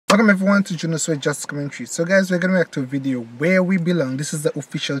Welcome everyone to Junosuede Just Commentary. So guys, we're going to react to a video Where We Belong. This is the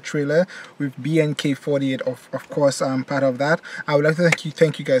official trailer with BNK48 of course part of that. I would like to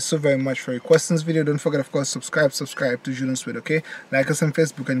thank you guys so very much for requesting this video. Don't forget of course subscribe to Junosuede, okay? Like us on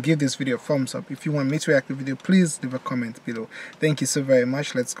Facebook and give this video a thumbs up. If you want me to react to the video, please leave a comment below. Thank you so very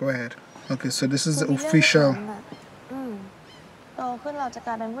much. Let's go ahead. Okay, so this is the official.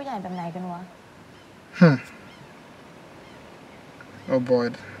 Oh boy.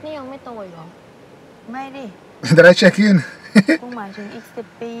 Did I check in?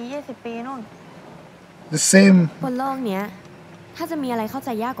 The same. บนโลกเนี้ยถ้าจะมีอะไรเข้าใจ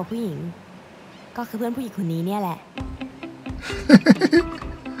ยากกว่าผู้หญิงก็คือเพื่อนผู้หญิงคนนี้เนี่ยแหละ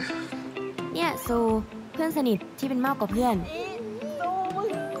เนี่ยซูเพื่อนสนิทที่เป็นมากกว่าเพื่อน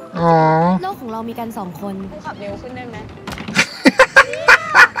อ๋อโลกของเรามีกัน2 คนขับเร็วขึ้นได้ไหม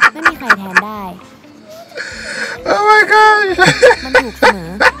ไม่มีใครแทนได้ Oh my gosh มันถูกเสมอ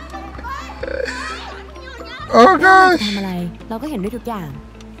Oh gosh ทำอะไรเราก็เห็นด้วยทุกอย่าง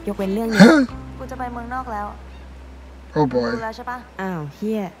ยกเว้นเรื่องนี้กูจะไปเมืองนอกแล้ว Oh boy รู้แล้วใช่ปะอ้าวเฮี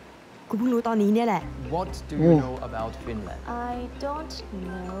ยกูเพิ่งรู้ตอนนี้เนี่ยแหละ What do you know about Finland? I don't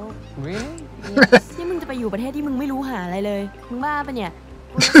know Really? Yes นี่มึงจะไปอยู่ประเทศที่มึงไม่รู้หาอะไรเลยมึงบ้าปะเนี่ย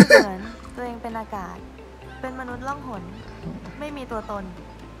กูรู้สึกเหมือนตัวเองเป็นอากาศเป็นมนุษย์ล่องหนไม่มีตัวตน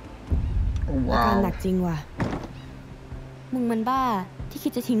อาการหนักจริงว่ะมึงมันบ้าที่คิ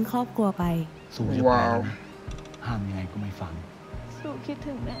ดจะทิ้งครอบครัวไปสู้จะไปห้ามยังไงก็ไม่ฟังสู้คิด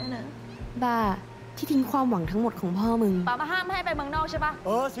ถึงแม่นะบ้าที่ทิ้งความหวังทั้งหมดของพ่อมึงป้ามาห้ามให้ไปเมืองนอกใช่ปะ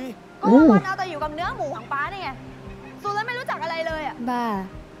สิก็มันเอาแต่อยู่กับเนื้อหมูของป้านี่ไงสู้แล้วไม่รู้จักอะไรเลยอ่ะบ้า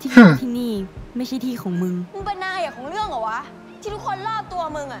ที่นี่ไม่ใช่ที่ของมึงเป็นนายของเรื่องเหรอวะที่ทุกคนรอบตัว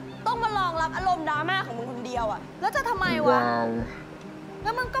มึงอ่ะต้องมารองรับอารมณ์ดราม่าของมึงคนเดียวอ่ะแล้วจะทำไมวะแล้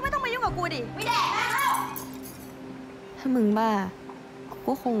วมึงก็ไม่ต้องมายุ่งกับกูดิไม่แดกถ้ามึงบ้ากู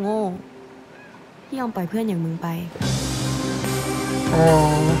ก็คงโง่ที่ยอมปล่อยเพื่อนอย่างมึงไป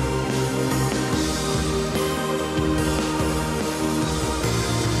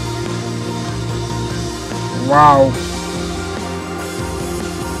ว้าว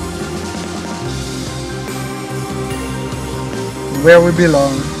Where we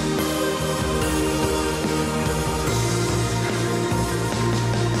belong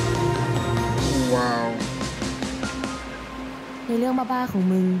ในเรื่องบ้าๆของ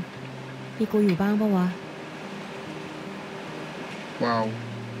มึงมีกูอยู่บ้างปะวะ Wow.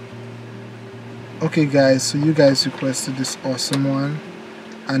 Okay guys, so you guys requested this awesome one,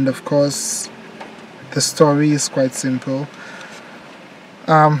 and of course the story is quite simple.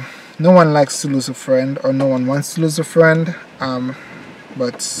 No one likes to lose a friend, or no one wants to lose a friend,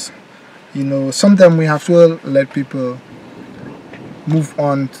 but you know, sometimes we have to let people move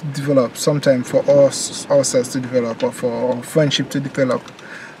on to develop, sometimes for ourselves to develop or for our friendship to develop,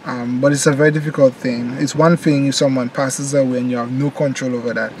 but it's a very difficult thing. It's one thing if someone passes away and you have no control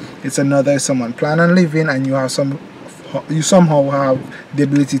over that. It's another if someone plan on living and you somehow have the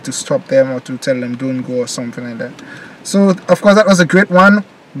ability to stop them or to tell them don't go or something like that. So of course that was a great one,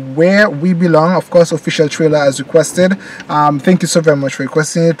 Where We Belong, of course official trailer as requested. Thank you so very much for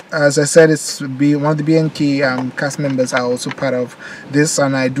requesting it. As I said, it's one of the BNK cast members are also part of this,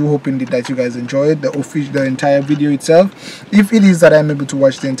 and I do hope indeed that you guys enjoyed the entire video itself. If it is that I'm able to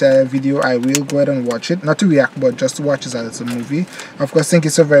watch the entire video, I will go ahead and watch it, not to react but just to watch it as a movie. Of course, thank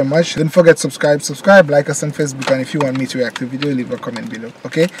you so very much. Don't forget subscribe, like us on Facebook, and if you want me to react to the video, leave a comment below.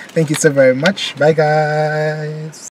 Okay, thank you so very much. Bye guys.